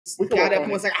got up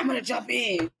and was like, I'm gonna jump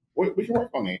in. We can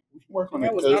work on it. We can work on it.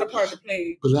 That was not a part of the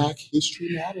play. Black History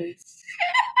Matters.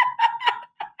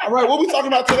 All right, what we talking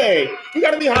about today? We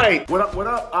gotta be hyped. What up, what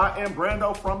up? I am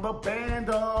Brando from the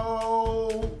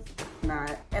Bando. Nah,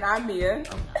 and I'm Mia.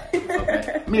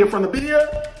 Okay. Mia from the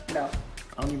Bia? No.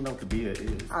 I don't even know what the Bia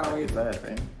is. I don't Is either. that a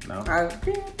thing? No?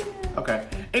 Bia. Okay.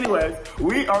 Anyways,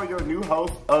 we are your new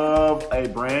hosts of a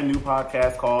brand new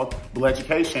podcast called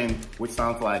Bleducation, which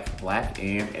sounds like black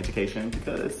and education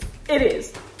because It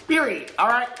is. period. All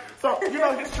right. So, you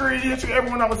know, history,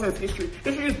 everyone always says history.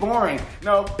 History is boring.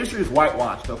 No, history is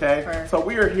whitewashed, okay? Right. So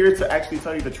we are here to actually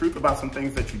tell you the truth about some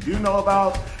things that you do know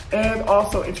about and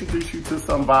also introduce you to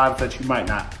some vibes that you might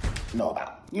not know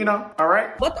about, you know? All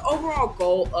right? But the overall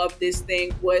goal of this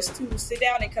thing was to sit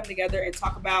down and come together and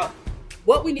talk about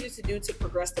what we needed to do to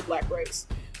progress the Black race.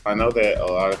 I know that a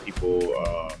lot of people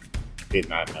did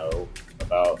not know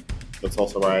about the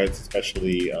Tulsa riots,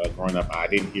 especially growing up. I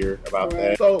didn't hear about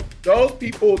that. So those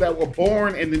people that were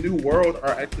born in the New World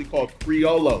are actually called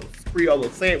Criollos.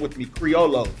 Criollos. Say it with me,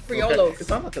 Criollos. Criollos. Okay? It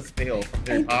sounds like a spell from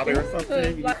Harry Potter or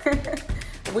something.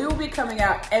 We will be coming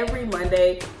out every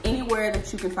Monday anywhere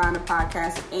that you can find a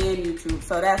podcast and YouTube.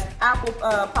 So that's Apple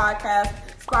Podcasts,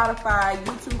 Spotify,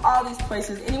 YouTube, all these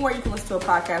places. Anywhere you can listen to a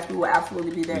podcast, we will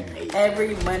absolutely be there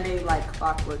every Monday like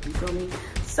clockwork. You feel me?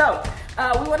 So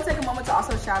we want to take a moment to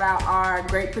also shout out our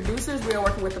great producers. We are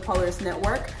working with the Polaris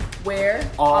Network, where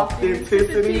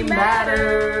authenticity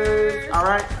matters. All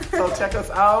right. So check us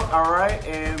out. All right.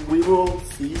 And we will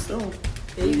see you soon.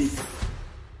 Peace.